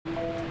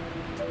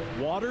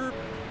water,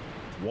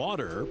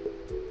 water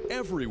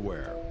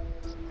everywhere.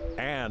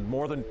 And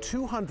more than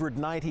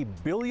 290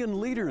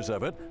 billion liters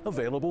of it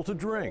available to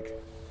drink,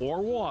 or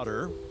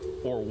water,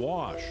 or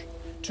wash.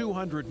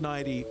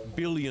 290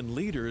 billion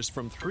liters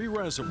from 3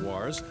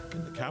 reservoirs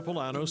in the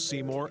Capilano,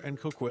 Seymour, and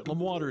Coquitlam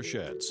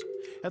watersheds.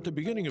 At the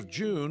beginning of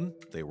June,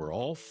 they were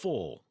all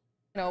full.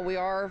 You know, we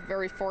are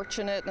very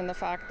fortunate in the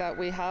fact that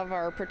we have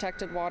our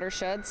protected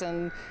watersheds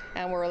and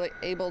we're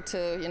able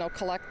to,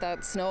 collect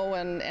that snow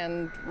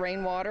and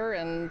rainwater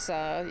and,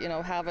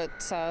 have it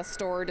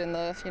stored in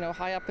the,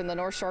 high up in the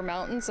North Shore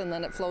Mountains, and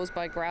then it flows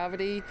by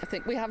gravity. I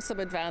think we have some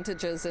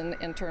advantages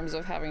in terms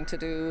of having to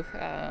do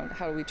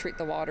how do we treat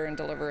the water and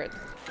deliver it.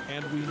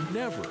 And we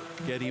never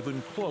get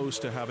even close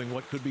to having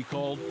what could be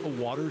called a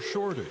water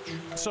shortage.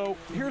 So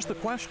here's the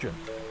question.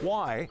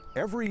 Why,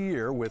 every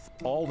year with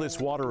all this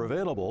water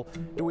available,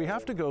 do we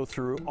have to go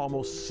through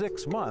almost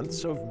 6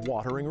 months of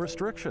watering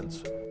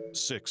restrictions?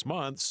 6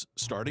 months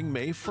starting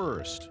May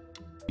 1st.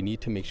 We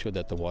need to make sure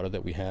that the water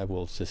that we have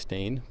will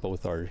sustain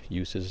both our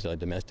uses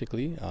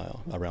domestically,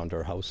 around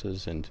our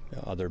houses and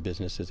other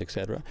businesses,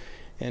 etc.,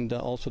 and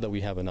also that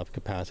we have enough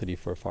capacity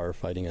for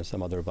firefighting and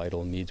some other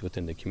vital needs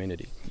within the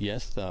community.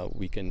 Yes,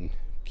 we can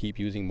keep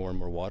using more and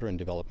more water and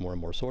develop more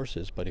and more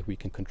sources, but if we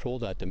can control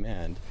that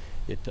demand,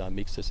 it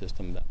makes the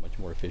system that much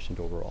more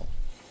efficient overall.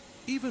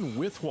 Even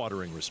with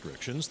watering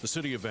restrictions, the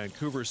City of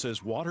Vancouver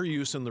says water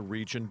use in the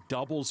region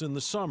doubles in the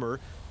summer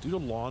due to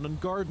lawn and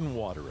garden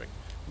watering.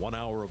 1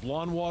 hour of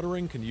lawn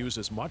watering can use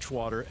as much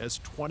water as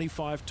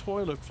 25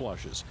 toilet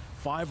flushes,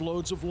 5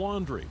 loads of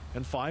laundry,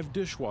 and 5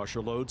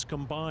 dishwasher loads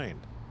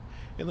combined.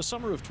 In the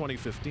summer of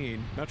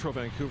 2015, Metro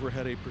Vancouver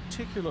had a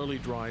particularly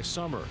dry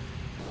summer.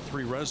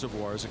 3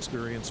 reservoirs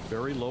experienced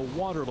very low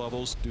water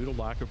levels due to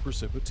lack of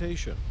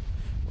precipitation.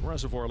 When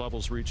reservoir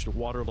levels reached a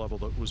water level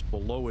that was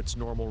below its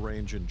normal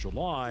range in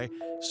July,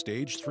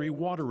 Stage 3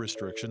 water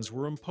restrictions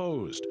were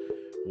imposed.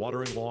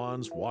 Watering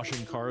lawns,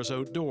 washing cars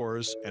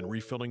outdoors, and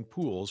refilling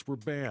pools were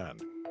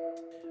banned.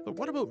 But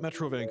what about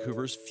Metro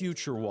Vancouver's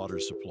future water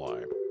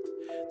supply?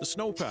 The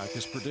snowpack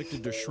is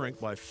predicted to shrink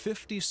by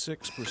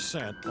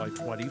 56% by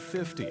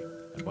 2050,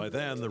 and by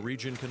then the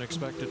region can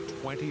expect a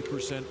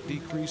 20%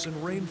 decrease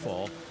in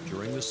rainfall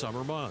during the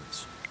summer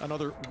months.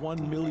 Another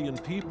 1 million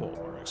people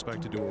are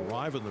expected to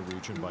arrive in the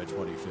region by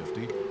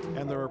 2050,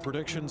 and there are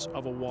predictions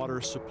of a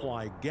water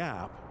supply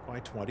gap by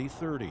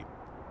 2030.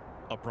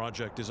 A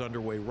project is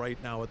underway right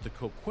now at the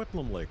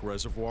Coquitlam Lake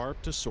Reservoir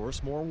to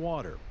source more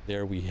water.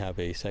 There we have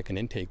a second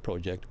intake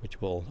project which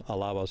will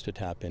allow us to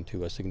tap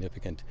into a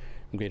significant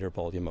greater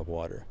volume of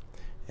water.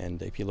 And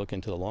if you look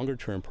into the longer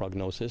term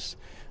prognosis,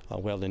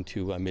 well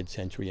into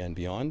mid-century and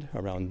beyond,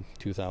 around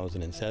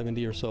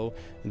 2070 or so,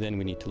 then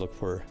we need to look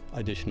for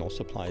additional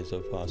supplies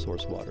of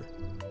source water.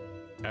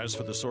 As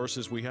for the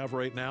sources we have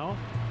right now,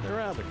 they're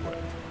adequate.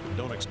 We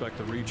don't expect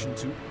the region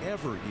to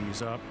ever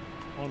ease up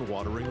on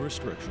watering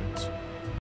restrictions.